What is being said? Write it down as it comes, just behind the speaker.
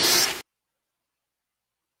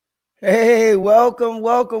Hey, welcome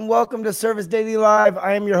to Service Daily Live.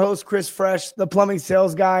 I am your host, Chris Fresh, the plumbing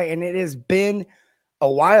sales guy, and it has been a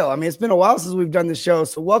while. I mean, it's been a while since we've done the show.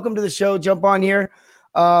 So welcome to the show. Jump on here.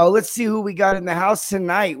 Let's see who we got in the house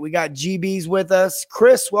tonight. We got GB's with us.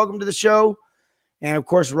 Chris, welcome to the show. And of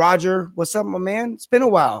course, Roger. What's up, my man? It's been a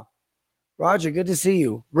while. Roger, good to see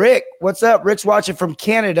you. Rick, what's up? Rick's watching from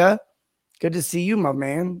Canada. Good to see you, my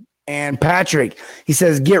man. And Patrick, he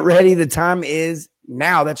says, get ready. The time is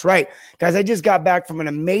now. That's right. Guys, I just got back from an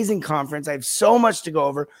amazing conference. I have so much to go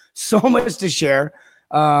over, so much to share.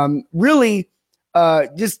 Just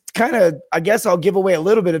kind of, I guess I'll give away a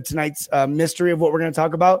little bit of tonight's mystery of what we're going to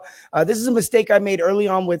talk about. This is a mistake I made early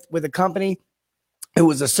on with a company. It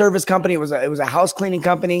was a service company. It was a house cleaning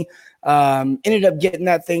company. Ended up getting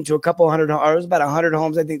that thing to a couple hundred, or it was about 100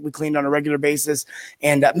 homes I think we cleaned on a regular basis,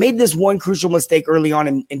 and made this one crucial mistake early on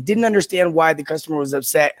and didn't understand why the customer was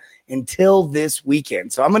upset until this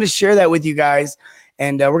weekend. So I'm going to share that with you guys,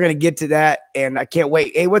 and we're going to get to that, and I can't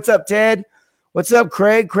wait. Hey, what's up, Ted? What's up,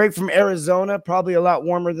 Craig? Craig from Arizona, probably a lot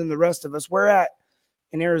warmer than the rest of us. Where at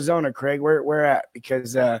in Arizona, Craig? Where at?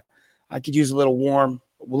 Because I could use a little warm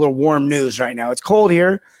news right now. It's cold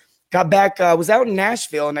here. Got back, was out in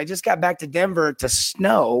Nashville, and I just got back to Denver to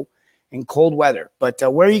snow and cold weather. But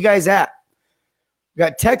where are you guys at? We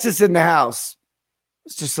got Texas in the house.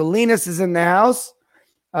 Mr. Salinas is in the house.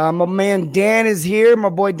 My man Dan is here. My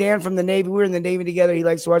boy Dan from the Navy. We were in the Navy together. He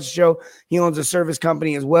likes to watch the show. He owns a service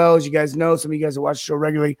company as well. As you guys know, some of you guys that watch the show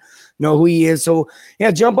regularly know who he is. So,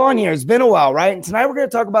 yeah, jump on here. It's been a while, right? And tonight we're going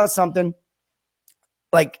to talk about something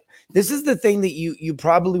like this is the thing that you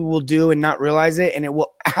probably will do and not realize it, and it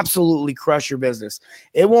will absolutely crush your business.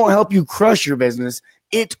 It won't help you crush your business.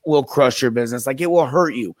 It will crush your business. Like, it will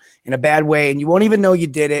hurt you in a bad way, and you won't even know you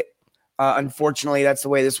did it. Unfortunately, that's the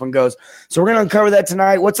way this one goes. So we're going to uncover that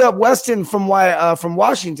tonight. What's up, Weston from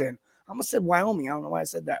Washington? I almost said Wyoming. I don't know why I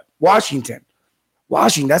said that. Washington,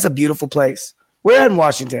 that's a beautiful place. Where in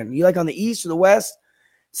Washington? You like on the east or the west?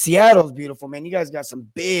 Seattle's beautiful, man. You guys got some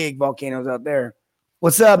big volcanoes out there.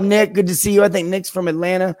 What's up, Nick? Good to see you. I think Nick's from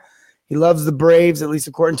Atlanta. He loves the Braves, at least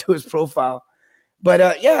according to his profile.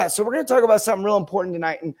 But, yeah, so we're going to talk about something real important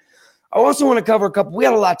tonight. And I also want to cover a couple. We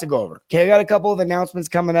got a lot to go over. Okay, I got a couple of announcements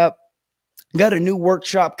coming up. Got a new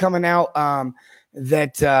workshop coming out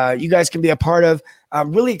that you guys can be a part of.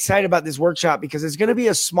 I'm really excited about this workshop because it's going to be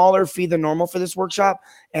a smaller fee than normal for this workshop.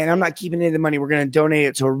 And I'm not keeping any of the money. We're going to donate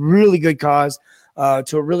it to a really good cause.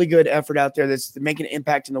 To a really good effort out there that's making an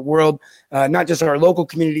impact in the world, not just our local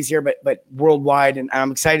communities here, but worldwide. And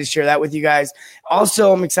I'm excited to share that with you guys.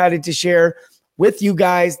 Also, I'm excited to share with you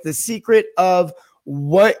guys the secret of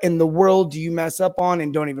what in the world do you mess up on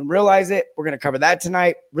and don't even realize it. We're going to cover that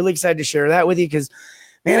tonight. Really excited to share that with you because,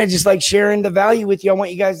 man, I just like sharing the value with you. I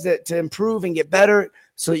want you guys to improve and get better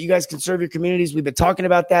so that you guys can serve your communities. We've been talking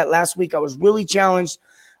about that last week. I was really challenged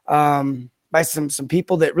by some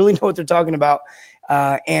people that really know what they're talking about.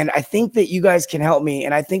 And I think that you guys can help me,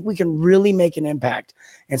 and I think we can really make an impact.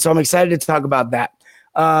 And so I'm excited to talk about that.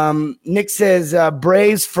 Nick says,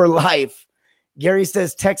 Braves for life. Gary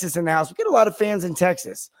says, Texas in the house. We get a lot of fans in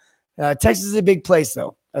Texas. Texas is a big place,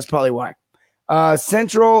 though. That's probably why.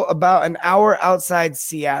 Central, about an hour outside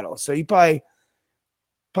Seattle. So you probably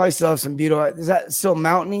still have some beautiful. Is that still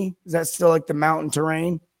mountainy? Is that still like the mountain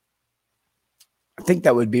terrain? I think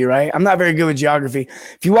that would be right. I'm not very good with geography.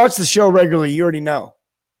 If you watch the show regularly, you already know.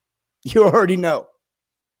 You already know.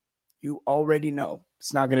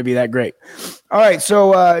 It's not going to be that great. All right.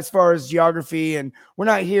 So as far as geography, and I'm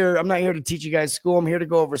not here to teach you guys school. I'm here to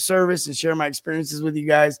go over service and share my experiences with you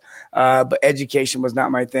guys. But education was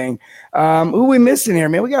not my thing. Who we missing here,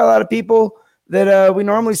 man? We got a lot of people that we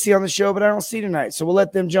normally see on the show, but I don't see tonight. So we'll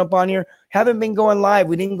let them jump on here. Haven't been going live.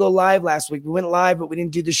 We didn't go live last week. We went live, but we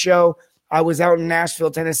didn't do the show. I was out in Nashville,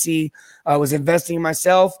 Tennessee. I was investing in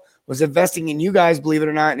myself, was investing in you guys, believe it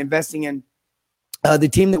or not, and investing in the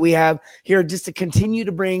team that we have here just to continue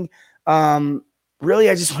to bring really,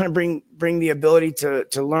 I just want to bring the ability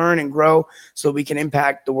to learn and grow so we can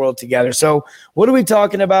impact the world together. So what are we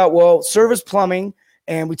talking about? Well, service plumbing,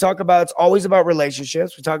 and we talk about it's always about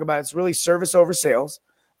relationships. We talk about it's really service over sales.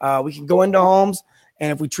 We can go into homes, and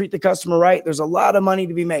if we treat the customer right, there's a lot of money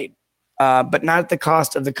to be made. but not at the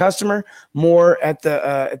cost of the customer, more at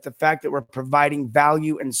the fact that we're providing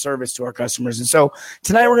value and service to our customers. And so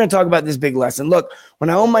tonight we're going to talk about this big lesson. Look, when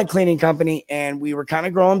I owned my cleaning company and we were kind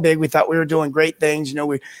of growing big, we thought we were doing great things. You know,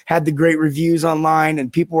 we had the great reviews online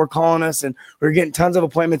and people were calling us and we were getting tons of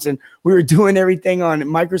appointments and we were doing everything on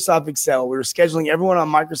Microsoft Excel. We were scheduling everyone on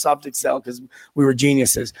Microsoft Excel because we were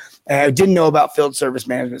geniuses. I didn't know about field service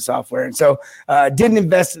management software. And so didn't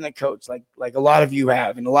invest in a coach like a lot of you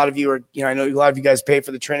have. And a lot of you are, you know, I know a lot of you guys pay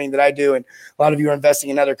for the training that I do, and a lot of you are investing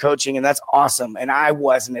in other coaching, and that's awesome. And I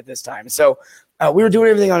wasn't at this time. So we were doing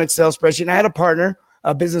everything on Excel spreadsheet. And I had a partner,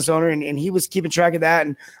 a business owner, and he was keeping track of that.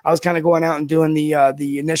 And I was kind of going out and doing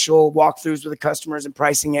the initial walkthroughs with the customers and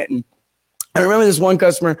pricing it. And I remember this one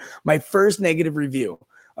customer, my first negative review.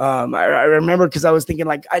 I remember because I was thinking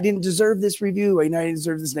like, I didn't deserve this review. I didn't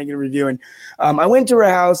deserve this negative review. And I went to her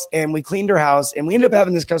house and we cleaned her house and we ended up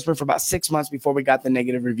having this customer for about 6 months before we got the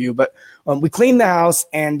negative review. But we cleaned the house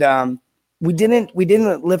and we didn't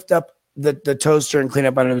lift up the toaster and clean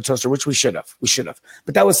up under the toaster, which we should have.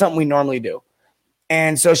 But that was something we normally do.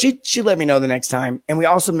 And so she let me know the next time. And we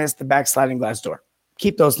also missed the back sliding glass door.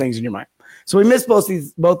 Keep those things in your mind. So we missed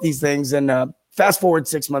both these things. And fast forward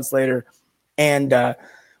 6 months later, and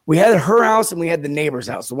we had her house and we had the neighbor's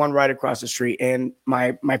house, the one right across the street. And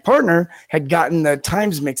my partner had gotten the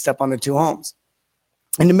times mixed up on the two homes.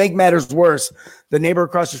 And to make matters worse, the neighbor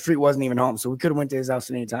across the street wasn't even home. So we could have went to his house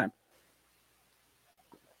at any time.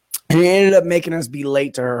 And it ended up making us be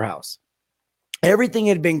late to her house. Everything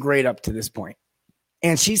had been great up to this point.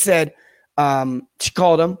 And she said, she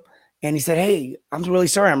called him and he said, hey, I'm really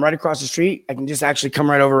sorry. I'm right across the street. I can just actually come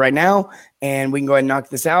right over right now and we can go ahead and knock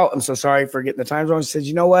this out. I'm so sorry for getting the times wrong. She said,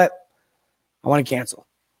 you know what? I want to cancel.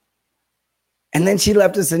 And then she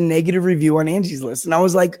left us a negative review on Angie's List. And I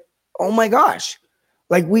was like, oh my gosh.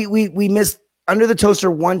 Like we missed under the toaster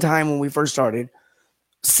one time when we first started.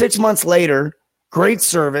 6 months later, great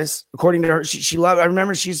service. According to her, she loved, I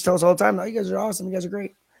remember she used to tell us all the time, oh, you guys are awesome. You guys are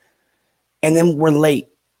great. And then we're late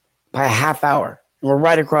by a half hour. And we're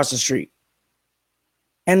right across the street.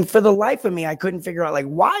 And for the life of me, I couldn't figure out like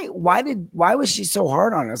why was she so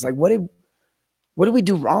hard on us? Like what did we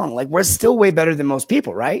do wrong? Like we're still way better than most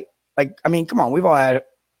people, right? Like, I mean, come on, we've all had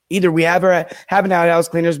either we have or haven't had house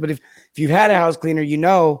cleaners, but if you've had a house cleaner, you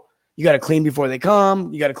know you got to clean before they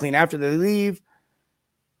come, you got to clean after they leave.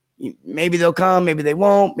 Maybe they'll come, maybe they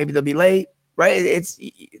won't, maybe they'll be late, right? It's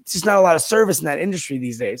just not a lot of service in that industry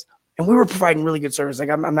these days. And we were providing really good service. Like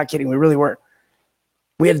I'm not kidding, we really were.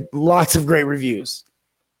 We had lots of great reviews,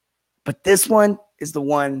 but this one is the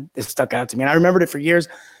one that stuck out to me. And I remembered it for years.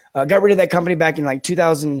 Got rid of that company back in like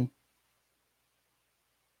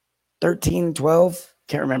 2013, 12.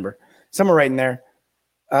 Can't remember. Somewhere right in there.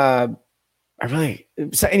 So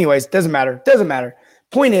anyways, doesn't matter.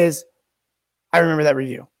 Point is, I remember that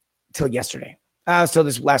review till yesterday. Till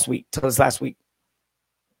this last week.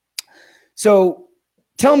 So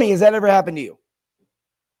tell me, has that ever happened to you?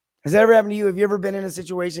 Has that ever happened to you? Have you ever been in a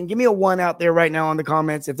situation? Give me a 1 out there right now in the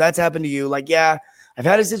comments if that's happened to you. Like, yeah, I've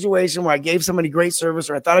had a situation where I gave somebody great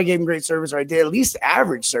service, or I thought I gave them great service, or I did at least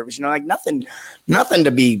average service. You know, like nothing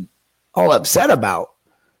to be all upset about.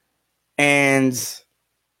 And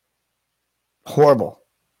horrible.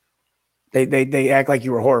 They act like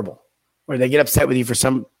you were horrible, or they get upset with you for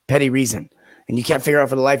some petty reason, and you can't figure out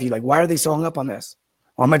for the life of you, like, why are they so hung up on this?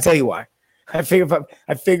 Well, I'm gonna tell you why. I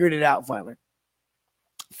figured it out finally.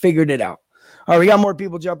 Figured it out. All right, we got more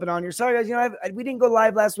people jumping on here. Sorry, guys. You know, we didn't go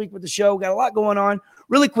live last week with the show. Got a lot going on.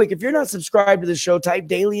 Really quick, if you're not subscribed to the show, type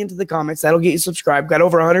daily into the comments. That'll get you subscribed. Got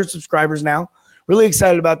over 100 subscribers now. Really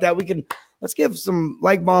excited about that. Let's give some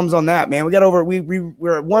like bombs on that, man. We got over.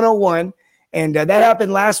 We're at 101, and that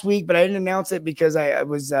happened last week, but I didn't announce it because I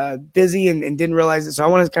was busy and didn't realize it. So I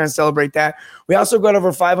want to kind of celebrate that. We also got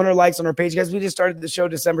over 500 likes on our page, guys. We just started the show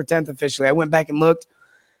December 10th officially. I went back and looked.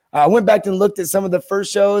 At some of the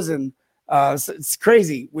first shows, and it's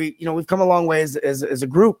crazy. We've come a long way as a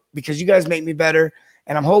group because you guys make me better,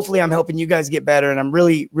 and I'm helping you guys get better. And I'm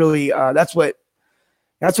really, that's what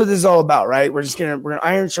this is all about, right? We're gonna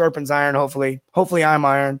iron sharpens iron. Hopefully I'm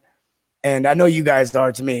iron, and I know you guys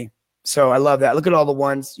are to me. So I love that. Look at all the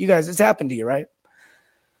ones, you guys. It's happened to you, right?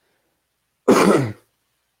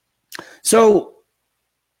 So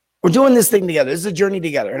we're doing this thing together. This is a journey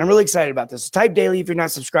together, and I'm really excited about this. So type daily if you're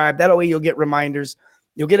not subscribed. That way you'll get reminders.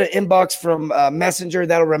 You'll get an inbox from Messenger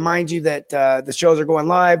that'll remind you that the shows are going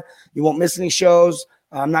live. You won't miss any shows.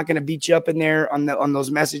 I'm not going to beat you up in there on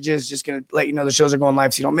those messages. Just going to let you know the shows are going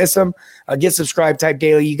live so you don't miss them. Get subscribed, type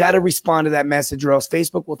daily. You got to respond to that message or else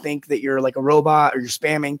Facebook will think that you're like a robot or you're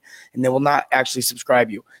spamming, and they will not actually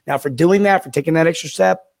subscribe you. Now, for doing that, for taking that extra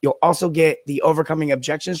step, You'll also get the overcoming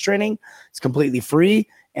objections training. It's completely free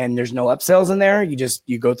and there's no upsells in there.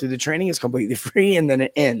 You go through the training. It's completely free and then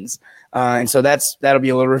it ends. And so that'll be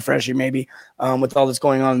a little refreshing maybe with all that's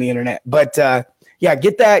going on the internet. But yeah,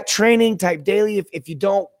 get that training, type daily. If you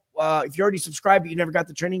don't, if you already subscribed, but you never got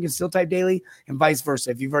the training, you can still type daily and vice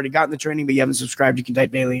versa. If you've already gotten the training, but you haven't subscribed, you can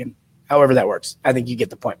type daily and however that works. I think you get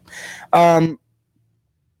the point.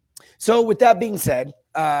 So with that being said,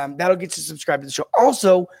 that'll get you subscribed to the show.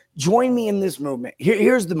 Also, join me in this movement.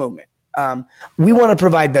 Here's the movement. We want to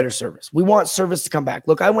provide better service. We want service to come back.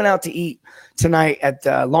 Look, I went out to eat tonight at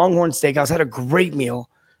Longhorn Steakhouse, had a great meal.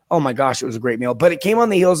 Oh my gosh, it was a great meal. But it came on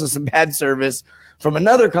the heels of some bad service from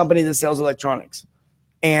another company that sells electronics.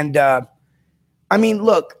 And I mean,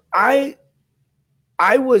 look, I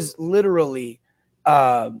was literally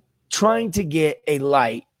trying to get a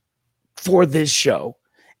light for this show.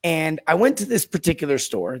 And I went to this particular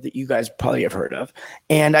store that you guys probably have heard of,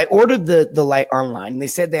 and I ordered the light online. And they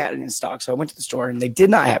said they had it in stock. So I went to the store and they did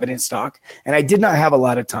not have it in stock. And I did not have a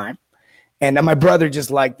lot of time. And my brother just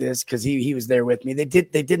liked this because he was there with me. They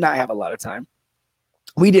did not have a lot of time.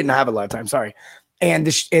 We didn't have a lot of time. Sorry.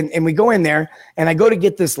 And we go in there and I go to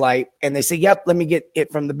get this light and they say, yep, let me get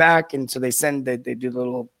it from the back. And so they do the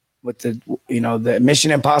little with the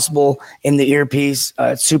Mission Impossible in the earpiece.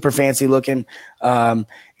 It's super fancy looking. And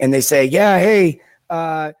they say, yeah, hey,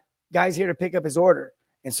 guy's here to pick up his order.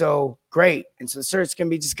 And so great. And so, sir, it's going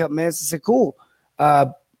to be just a couple minutes. I said, cool.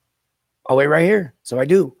 I'll wait right here. So I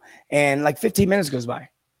do. And like 15 minutes goes by.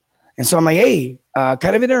 And so I'm like, hey,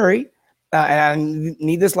 kind of in a hurry. And I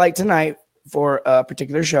need this light tonight for a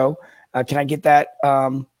particular show. Can I get that?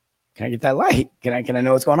 Can I get that light? Can I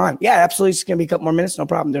know what's going on? Yeah, absolutely. It's going to be a couple more minutes. No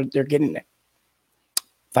problem. They're getting it.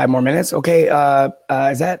 5 more minutes. Okay.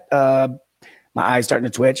 Is that, my eyes starting to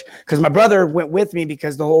twitch because my brother went with me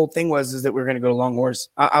because the whole thing is that we were going to go to Longhorn.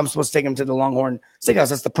 I'm supposed to take him to the Longhorn Steakhouse.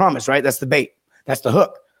 That's the promise, right? That's the bait. That's the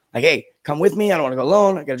hook. Like, hey, come with me. I don't want to go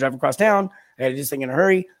alone. I got to drive across town. I got to do this thing in a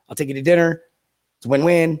hurry. I'll take you to dinner. It's a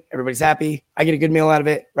win-win. Everybody's happy. I get a good meal out of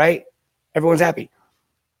it, right? Everyone's happy.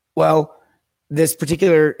 Well, this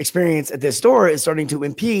particular experience at this store is starting to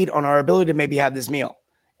impede on our ability to maybe have this meal.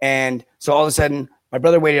 And so all of a sudden, my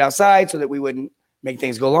brother waited outside so that we wouldn't make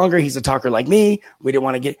things go longer. He's a talker like me. We didn't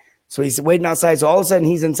want to so he's waiting outside. So all of a sudden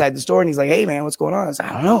he's inside the store and he's like, hey man, what's going on? I said,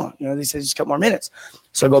 I don't know. They said just a couple more minutes.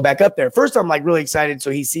 So I go back up there. First, I'm like really excited. So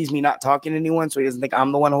he sees me not talking to anyone. So he doesn't think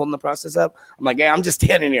I'm the one holding the process up. I'm like, hey, I'm just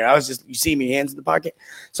standing here. You see me, hands in the pocket.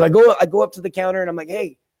 So I go up to the counter and I'm like,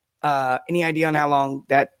 hey, any idea on how long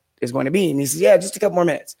that is going to be? And he says, yeah, just a couple more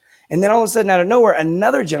minutes. And then all of a sudden out of nowhere,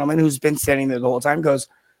 another gentleman who's been standing there the whole time goes,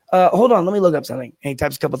 hold on, let me look up something. And he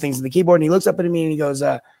types a couple things in the keyboard and he looks up at me and he goes,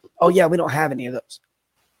 oh yeah, we don't have any of those.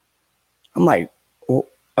 I'm like, well,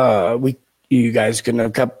 you guys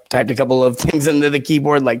couldn't have typed a couple of things into the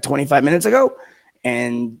keyboard like 25 minutes ago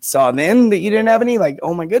and saw then that you didn't have any? Like,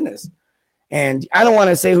 oh my goodness. And I don't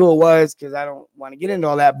want to say who it was because I don't want to get into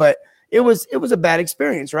all that, but it was a bad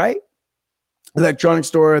experience, right? Electronic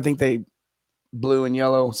store, I think they blue and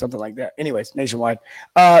yellow, something like that. Anyways, nationwide.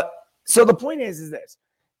 So the point is this.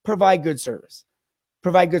 Provide good service.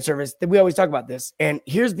 Provide good service. We always talk about this. And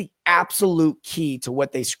here's the absolute key to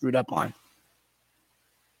what they screwed up on.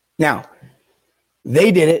 Now,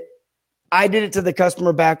 they did it. I did it to the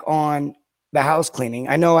customer back on the house cleaning.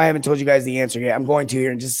 I know I haven't told you guys the answer yet. I'm going to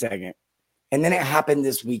here in just a second. And then it happened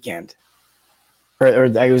this weekend. Or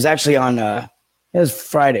it was actually on, it was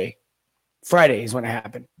Friday. Friday is when it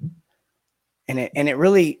happened. And it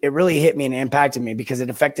really hit me and impacted me because it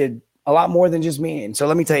affected a lot more than just me. And so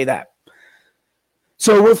let me tell you that.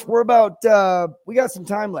 So we're about, we got some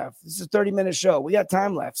time left. This is a 30-minute show. We got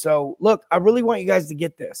time left. So look, I really want you guys to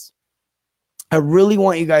get this. I really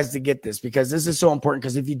want you guys to get this because this is so important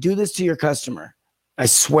because if you do this to your customer, I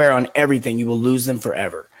swear on everything, you will lose them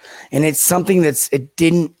forever. And it's something it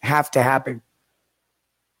didn't have to happen.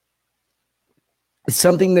 It's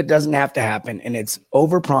something that doesn't have to happen. And it's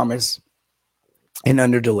overpromise and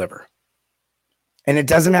underdeliver. And it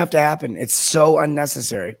doesn't have to happen. It's so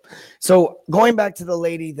unnecessary. So going back to the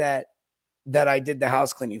lady that I did the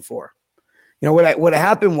house cleaning for, what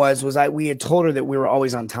happened was we had told her that we were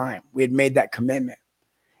always on time. We had made that commitment.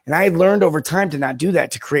 And I had learned over time to not do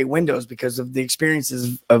that, to create windows because of the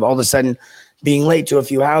experiences of all of a sudden being late to a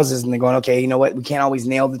few houses and then going, okay, you know what? We can't always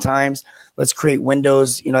nail the times. Let's create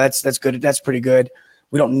windows. That's good. That's pretty good.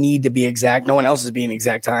 We don't need to be exact. No one else is being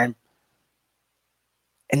exact time.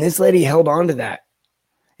 And this lady held on to that.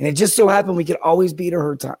 And it just so happened we could always be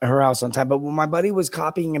to her house on time. But when my buddy was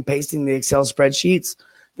copying and pasting the Excel spreadsheets,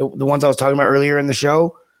 the ones I was talking about earlier in the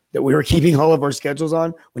show that we were keeping all of our schedules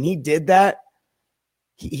on, when he did that,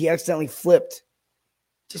 he accidentally flipped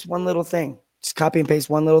just one little thing, just copy and paste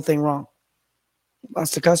one little thing wrong.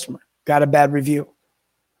 Lost a customer, got a bad review.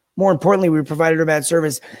 More importantly, we provided a bad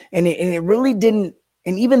service, and it really didn't.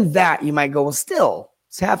 And even that, you might go, well, still,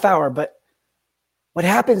 it's half hour. But what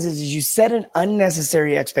happens is you set an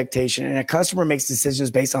unnecessary expectation, and a customer makes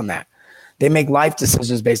decisions based on that. They make life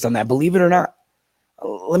decisions based on that, believe it or not.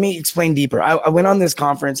 Let me explain deeper. I went on this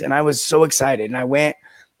conference, and I was so excited, and I went,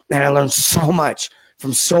 and I learned so much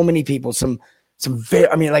from so many people. Some very,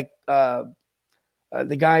 I mean, like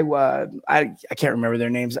the guy, I can't remember their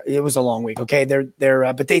names. It was a long week. Okay.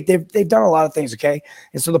 But they've done a lot of things. Okay.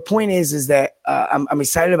 And so the point is that I'm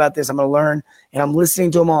excited about this. I'm going to learn, and I'm listening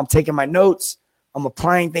to them all. I'm taking my notes. I'm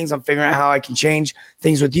applying things. I'm figuring out how I can change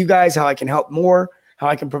things with you guys, how I can help more, how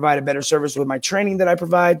I can provide a better service with my training that I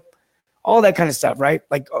provide, all that kind of stuff. Right.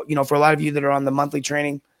 Like, for a lot of you that are on the monthly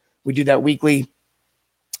training, we do that weekly.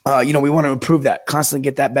 We want to improve that, constantly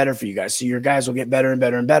get that better for you guys. So your guys will get better and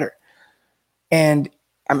better and better. And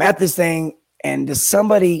I'm at this thing, and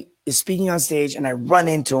somebody is speaking on stage, and I run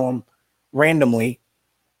into them randomly,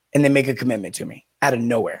 and they make a commitment to me out of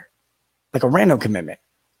nowhere, like a random commitment,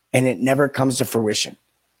 and it never comes to fruition,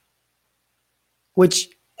 which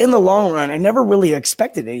in the long run, I never really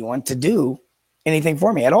expected anyone to do anything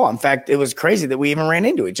for me at all. In fact, it was crazy that we even ran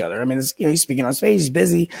into each other. I mean, he's speaking on stage, he's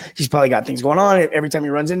busy, he's probably got things going on. Every time he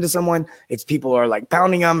runs into someone, it's people are like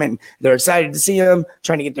pounding him, and they're excited to see him,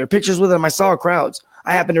 trying to get their pictures with him. I saw crowds.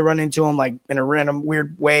 I happened to run into him like in a random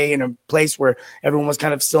weird way in a place where everyone was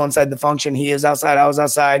kind of still inside the function. He is outside, I was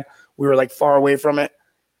outside. We were like far away from it.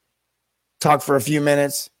 Talked for a few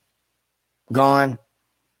minutes, gone,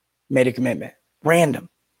 made a commitment. Random.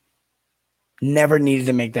 Never needed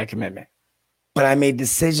to make that commitment. But I made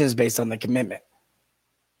decisions based on the commitment.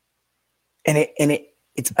 And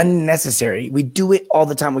it's unnecessary. We do it all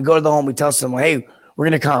the time. We go to the home, we tell someone, hey, we're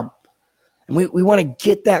going to come. And we want to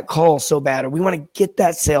get that call so bad, or we want to get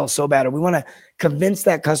that sale so bad, or we want to convince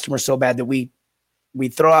that customer so bad that we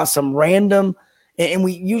throw out some random, and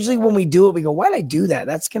we usually, when we do it, we go, why did I do that?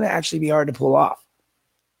 That's going to actually be hard to pull off.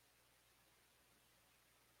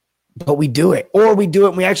 But we do it, or we do it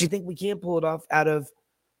and we actually think we can pull it off out of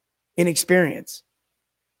inexperience.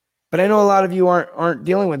 But I know a lot of you aren't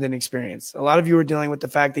dealing with inexperience. A lot of you are dealing with the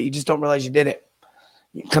fact that you just don't realize you did it.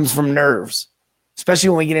 It comes from nerves. Especially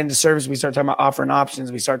when we get into service, we start talking about offering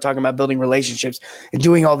options. We start talking about building relationships and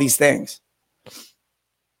doing all these things.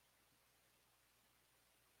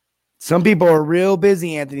 Some people are real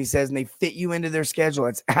busy, Anthony says, and they fit you into their schedule.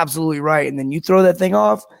 That's absolutely right. And then you throw that thing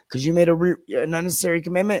off because you made an unnecessary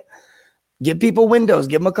commitment. Give people windows.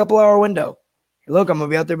 Give them a couple-hour window. Hey, look, I'm going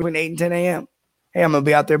to be out there between 8 and 10 a.m. Hey, I'm going to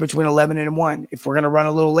be out there between 11 and 1. If we're going to run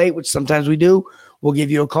a little late, which sometimes we do, we'll give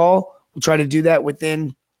you a call. We'll try to do that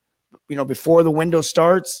within, before the window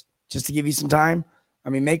starts, just to give you some time. I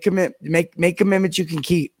mean, make commitments you can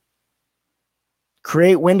keep.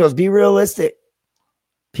 Create windows. Be realistic.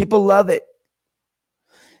 People love it.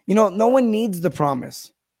 No one needs the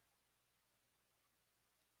promise.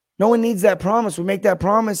 No one needs that promise. We make that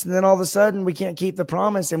promise, and then all of a sudden we can't keep the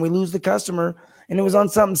promise, and we lose the customer. And it was on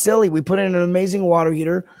something silly. We put in an amazing water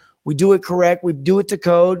heater. We do it correct. We do it to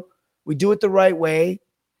code. We do it the right way.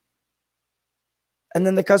 And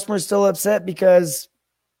then the customer is still upset because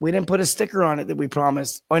we didn't put a sticker on it that we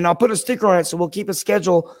promised. And I'll put a sticker on it, so we'll keep a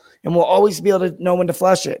schedule, and we'll always be able to know when to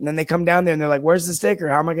flush it. And then they come down there, and they're like, where's the sticker?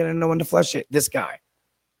 How am I going to know when to flush it? This guy.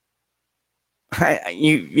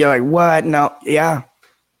 You're like, what? No. Yeah.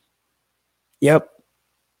 Yep.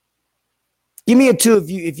 Give me a 2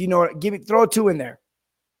 if you know it. Throw a 2 in there.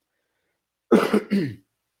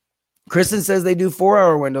 Kristen says they do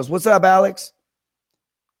 4-hour windows. What's up, Alex?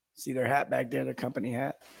 See their hat back there, their company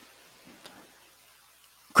hat.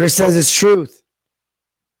 Chris says it's truth.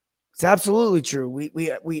 It's absolutely true.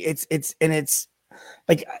 It's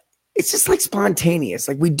like, it's just like spontaneous.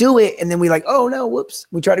 Like we do it and then we like, oh no, whoops.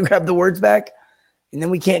 We try to grab the words back and then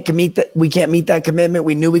we can't meet that commitment.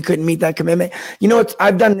 We knew we couldn't meet that commitment.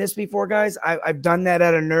 I've done this before, guys. I've done that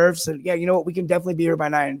out of nerves. So yeah, you know what? We can definitely be here by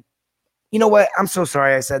 9. You know what? I'm so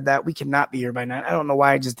sorry I said that. We cannot be here by 9. I don't know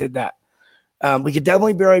why I just did that. We could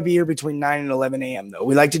definitely be here between 9 and 11 a.m. though.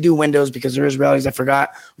 We like to do windows because there is realities. I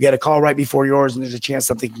forgot. We had a call right before yours, and there's a chance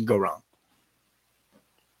something can go wrong.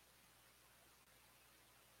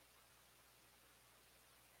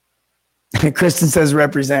 Kristen says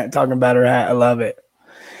represent, talking about her hat. I love it.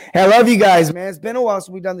 Hey, I love you guys, man. It's been a while since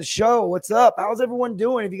we've done the show. What's up? How's everyone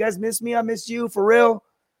doing? If you guys missed me, I missed you. For real.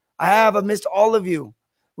 I've missed all of you.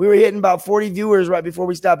 We were hitting about 40 viewers right before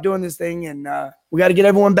we stopped doing this thing, and we got to get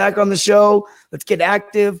everyone back on the show. Let's get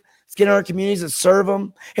active. Let's get in our communities and serve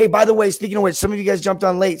them. Hey, by the way, speaking of which, some of you guys jumped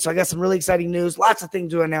on late, so I got some really exciting news. Lots of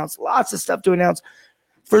things to announce. Lots of stuff to announce.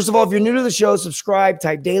 First of all, if you're new to the show, subscribe.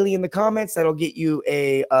 Type daily in the comments. That'll get you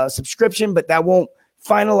a subscription, but that won't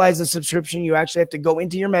finalize the subscription. You actually have to go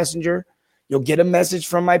into your messenger. You'll get a message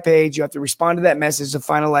from my page. You have to respond to that message to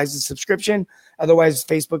finalize the subscription. Otherwise,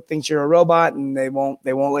 Facebook thinks you're a robot and they won't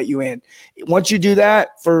let you in. Once you do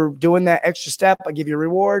that, for doing that extra step, I give you a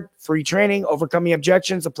reward, free training, overcoming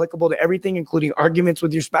objections applicable to everything, including arguments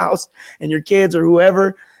with your spouse and your kids or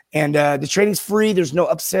whoever. And the training's free. There's no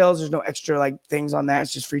upsells. There's no extra things on that.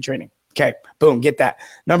 It's just free training. Okay, boom, get that.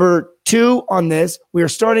 Number 2 on this, we are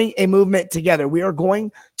starting a movement together. We are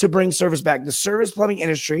going to bring service back. The service plumbing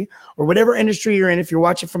industry, or whatever industry you're in, if you're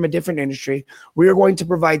watching from a different industry, we are going to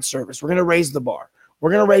provide service. We're going to raise the bar. We're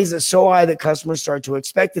going to raise it so high that customers start to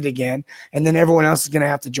expect it again, and then everyone else is going to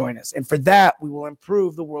have to join us. And for that, we will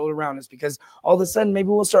improve the world around us, because all of a sudden, maybe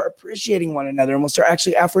we'll start appreciating one another, and we'll start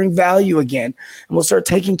actually offering value again, and we'll start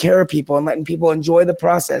taking care of people and letting people enjoy the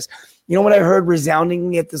process. You know what I heard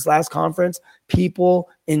resoundingly at this last conference? People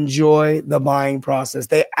enjoy the buying process.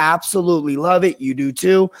 They absolutely love it. You do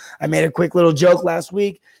too. I made a quick little joke last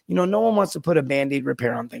week. You know, no one wants to put a Band-Aid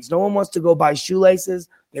repair on things. No one wants to go buy shoelaces.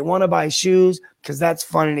 They want to buy shoes because that's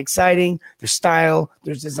fun and exciting. There's style,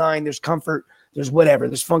 there's design, there's comfort, there's whatever.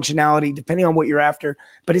 There's functionality, depending on what you're after.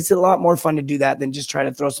 But it's a lot more fun to do that than just try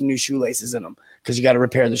to throw some new shoelaces in them, because you got to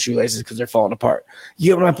repair the shoelaces because they're falling apart.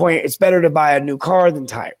 You get my point? It's better to buy a new car than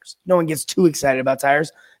tires. No one gets too excited about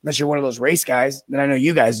tires unless you're one of those race guys. Then I know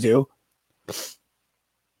you guys do.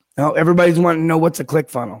 Now, everybody's wanting to know what's a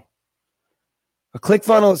ClickFunnels. A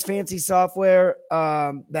ClickFunnels is fancy software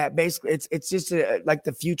that basically it's just like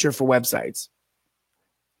the future for websites,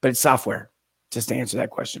 but it's software. Just to answer that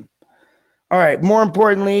question. All right. More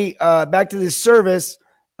importantly, back to this service.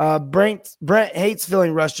 Brent hates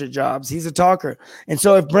filling rushed jobs. He's a talker, and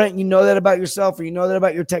so if Brent, you know that about yourself, or you know that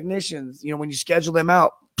about your technicians, you know when you schedule them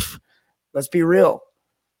out, let's be real.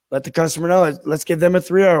 Let the customer know. Let's give them a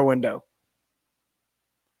 3-hour window.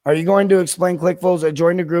 Are you going to explain ClickFunnels? I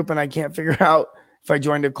joined a group and I can't figure out if I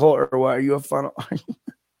joined a cult or what. Are you a funnel?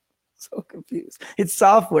 So confused. It's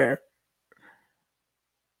software.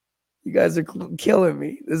 You guys are killing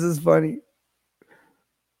me. This is funny.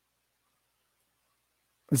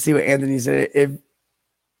 Let's see what Anthony said.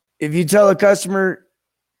 If you tell a customer,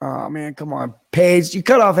 oh man, come on, Paige, you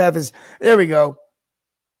cut off half his. There we go.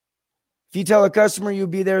 If you tell a customer you'll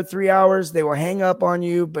be there 3 hours, they will hang up on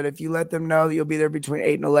you. But if you let them know that you'll be there between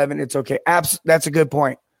 8 and 11, it's okay. That's a good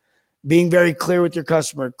point. Being very clear with your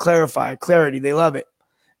customer, clarity. They love it.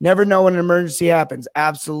 Never know when an emergency happens.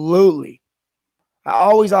 Absolutely. I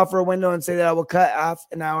always offer a window and say that I will cut half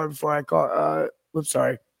an hour before I call.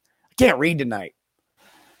 Sorry. I can't read tonight.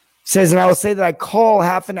 Says, and I will say that I call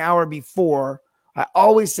half an hour before. I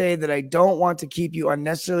always say that I don't want to keep you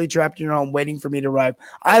unnecessarily trapped in your home waiting for me to arrive.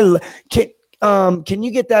 Can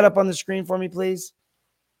you get that up on the screen for me, please?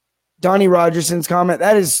 Donnie Rogerson's comment.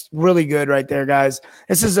 That is really good right there, guys.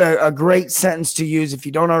 This is a great sentence to use. If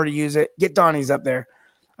you don't already use it, get Donnie's up there.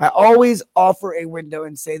 I always offer a window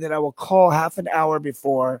and say that I will call half an hour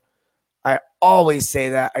before. I always say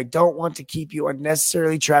that. I don't want to keep you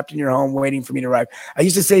unnecessarily trapped in your home waiting for me to arrive. I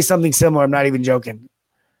used to say something similar. I'm not even joking.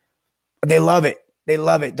 They love it. They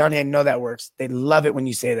love it. Donnie, I know that works. They love it when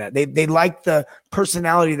you say that. They like the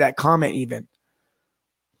personality of that comment even.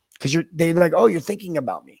 Because they're like, oh, you're thinking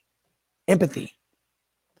about me. Empathy.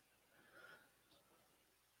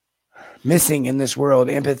 Missing in this world,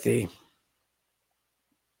 empathy.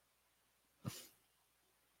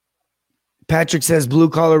 Patrick says blue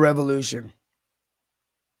collar revolution.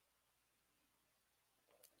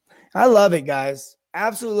 I love it, guys.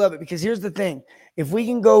 Absolutely love it, because here's the thing. If we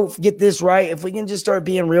can go get this right, if we can just start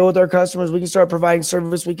being real with our customers, we can start providing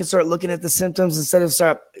service, we can start looking at the symptoms instead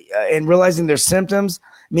of and realizing their symptoms.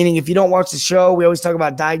 Meaning, if you don't watch the show, we always talk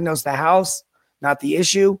about diagnose the house, not the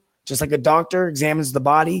issue. Just like a doctor examines the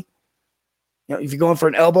body. You know, if you're going for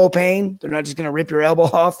an elbow pain, they're not just going to rip your elbow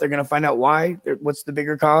off. They're going to find out why. What's the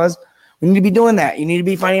bigger cause? We need to be doing that. You need to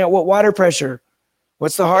be finding out what water pressure,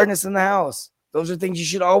 what's the hardness in the house. Those are things you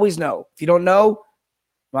should always know. If you don't know,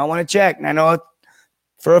 you might want to check. And I know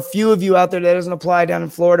for a few of you out there that doesn't apply down in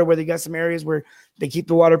Florida, where they got some areas where they keep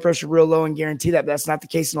the water pressure real low and guarantee that. But that's not the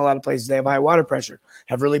case in a lot of places. They have high water pressure,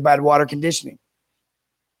 have really bad water conditioning.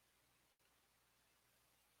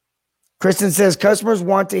 Kristen says customers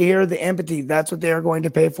want to hear the empathy. That's what they are going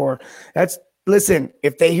to pay for. Listen,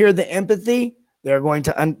 if they hear the empathy, they're going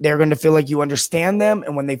to feel like you understand them.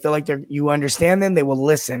 And when they feel like you understand them, they will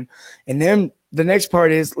listen. And then the next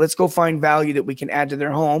part is, let's go find value that we can add to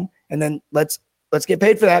their home. And then let's let's get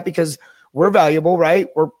paid for that because we're valuable, right?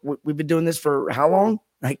 We've been doing this for how long?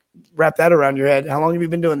 Like, wrap that around your head. How long have you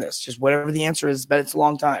been doing this? Just whatever the answer is, bet it's a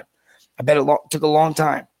long time. I bet it took a long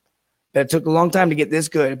time. Bet it took a long time to get this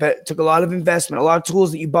good. I bet it took a lot of investment, a lot of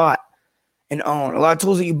tools that you bought and own, a lot of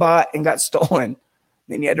tools that you bought and got stolen.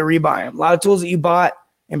 Then you had to rebuy them. A lot of tools that you bought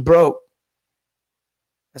and broke.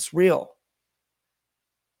 That's real.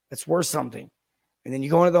 That's worth something. And then you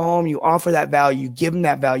go into the home, you offer that value, you give them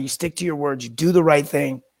that value, you stick to your words, you do the right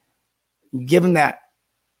thing, you give them that.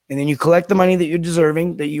 And then you collect the money that you're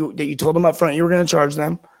deserving, that you told them up front you were going to charge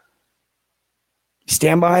them. You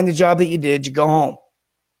stand behind the job that you did, you go home.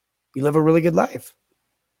 You live a really good life.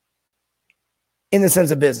 In the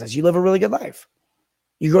sense of business, you live a really good life.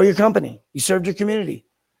 You grow your company. You serve your community.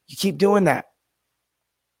 You keep doing that.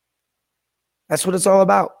 That's what it's all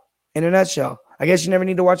about in a nutshell. I guess you never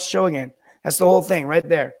need to watch the show again. That's the whole thing right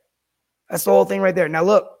there. That's the whole thing right there. Now,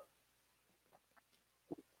 look.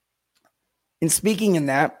 And speaking in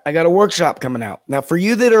that, I got a workshop coming out. Now, for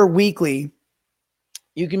you that are weekly,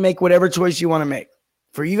 you can make whatever choice you want to make.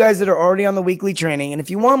 For you guys that are already on the weekly training, and if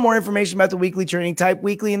you want more information about the weekly training, type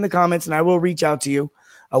weekly in the comments and I will reach out to you.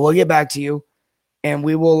 I will get back to you and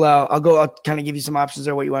we will, I'll kind of give you some options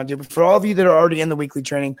there, what you want to do. But for all of you that are already in the weekly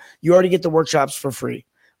training, you already get the workshops for free.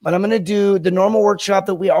 But I'm going to do the normal workshop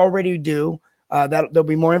that we already do. There'll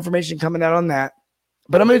be more information coming out on that.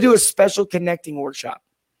 But I'm going to do a special connecting workshop.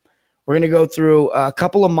 We're going to go through a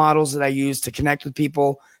couple of models that I use to connect with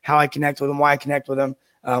people, how I connect with them, why I connect with them,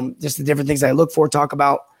 just the different things I look for, talk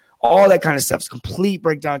about, all that kind of stuff. It's a complete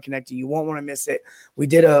breakdown connecting. You won't want to miss it. We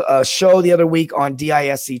did a show the other week on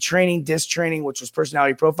DISC training, DISC training, which was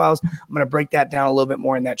personality profiles. I'm going to break that down a little bit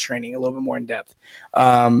more in that training, a little bit more in depth.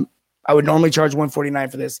 I would normally charge $149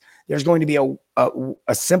 for this. There's going to be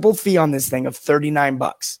a simple fee on this thing of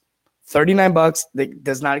 $39. $39 that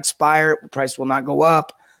does not expire. The price will not go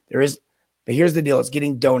up. But here's the deal. It's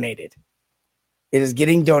getting donated. It is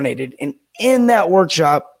getting donated. And in that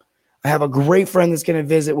workshop, I have a great friend that's going to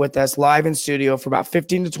visit with us live in studio for about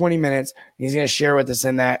 15 to 20 minutes. He's going to share with us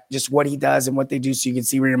in that just what he does and what they do so you can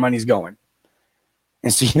see where your money's going.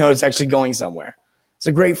 And so you know it's actually going somewhere. It's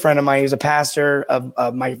a great friend of mine. He's a pastor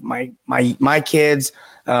of my kids,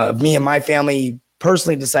 me and my family. He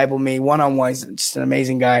personally discipled me one-on-one. He's just an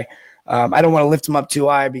amazing guy. I don't want to lift him up too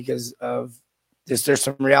high because of there's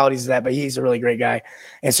some realities of that, but he's a really great guy.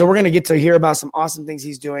 And so we're going to get to hear about some awesome things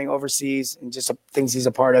he's doing overseas and just things he's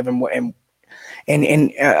a part of. And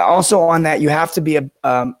also on that, you have to be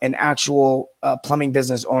an actual plumbing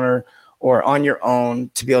business owner or on your own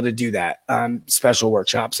to be able to do that special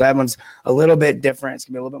workshop. So that one's a little bit different. It's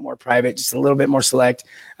going to be a little bit more private, just a little bit more select.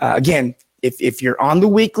 Again, if you're on the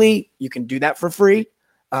weekly, you can do that for free.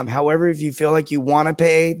 However, if you feel like you want to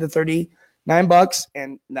pay the $39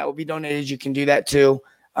 and that will be donated, you can do that too.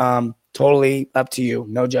 Totally up to you.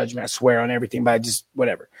 No judgment. I swear on everything, but just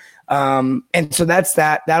whatever. And so that's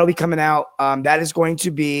that. That'll be coming out. That is going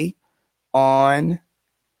to be on.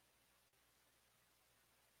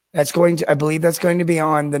 I believe that's going to be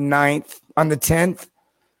on the 9th, on the 10th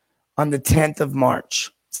of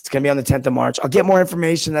March. It's going to be on the 10th of March. I'll get more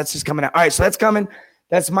information. That's just coming out. All right. So that's coming.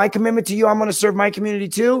 That's my commitment to you. I'm going to serve my community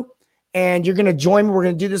too. And you're going to join me. We're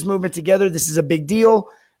going to do this movement together. This is a big deal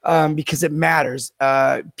because it matters.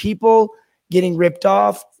 People getting ripped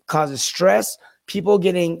off causes stress. People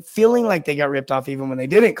feeling like they got ripped off even when they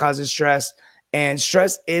didn't causes stress. And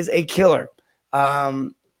stress is a killer.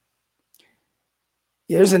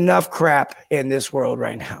 There's enough crap in this world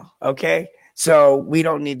right now. Okay. So we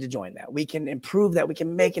don't need to join that. We can improve that. We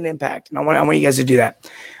can make an impact. And I want you guys to do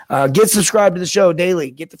that. Get subscribed to the show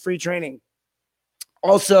daily. Get the free training.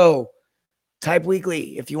 Also, type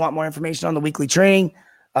weekly if you want more information on the weekly training.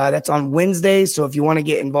 That's on Wednesdays. So if you want to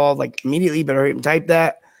get involved like immediately, better hurry and type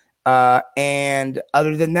that. And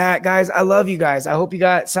other than that, guys, I love you guys. I hope you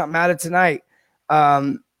got something out of tonight.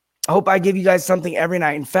 I hope I give you guys something every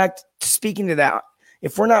night. In fact, speaking to that,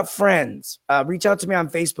 if we're not friends, reach out to me on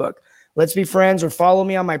Facebook. Let's be friends or follow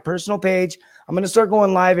me on my personal page. I'm going to start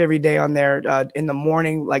going live every day on there in the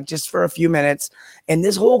morning, like just for a few minutes. And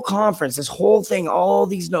this whole conference, this whole thing, all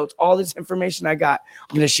these notes, all this information I got,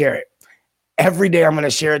 I'm going to share it. Every day I'm going to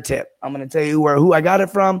share a tip. I'm going to tell you who I got it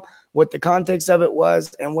from, what the context of it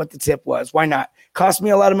was, and what the tip was. Why not? Cost me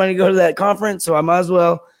a lot of money to go to that conference, so I might as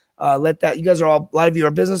well let that. You guys are a lot of you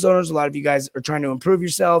are business owners. A lot of you guys are trying to improve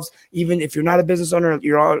yourselves. Even if you're not a business owner,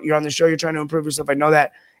 you're on the show, you're trying to improve yourself. I know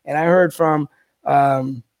that. And I heard from,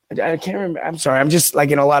 I can't remember. I'm sorry. I'm just like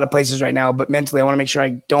in a lot of places right now, but mentally I want to make sure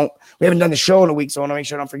we haven't done the show in a week. So I want to make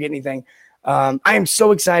sure I don't forget anything. I am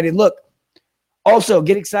so excited. Look, also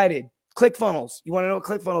get excited. ClickFunnels. You want to know what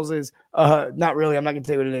ClickFunnels is? Not really. I'm not going to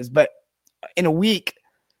tell you what it is, but in a week,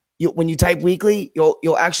 when you type weekly,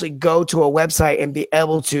 you'll actually go to a website and be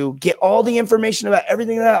able to get all the information about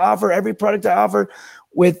everything that I offer, every product I offer,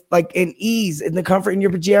 with like in ease, in the comfort in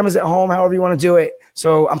your pajamas at home, however you want to do it.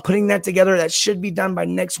 So I'm putting that together. That should be done by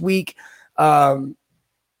next week.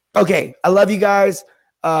 Okay, I love you guys.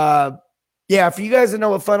 Yeah, for you guys to know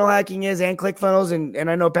what funnel hacking is and ClickFunnels,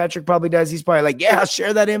 and I know Patrick probably does. He's probably like, yeah, I'll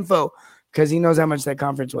share that info because he knows how much that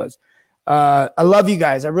conference was. I love you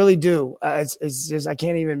guys. I really do. It's just, I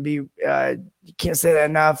can't even be, you can't say that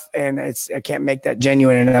enough. And I can't make that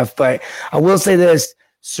genuine enough, but I will say this: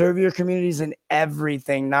 serve your communities in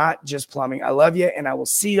everything, not just plumbing. I love you. And I will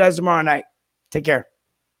see you guys tomorrow night. Take care.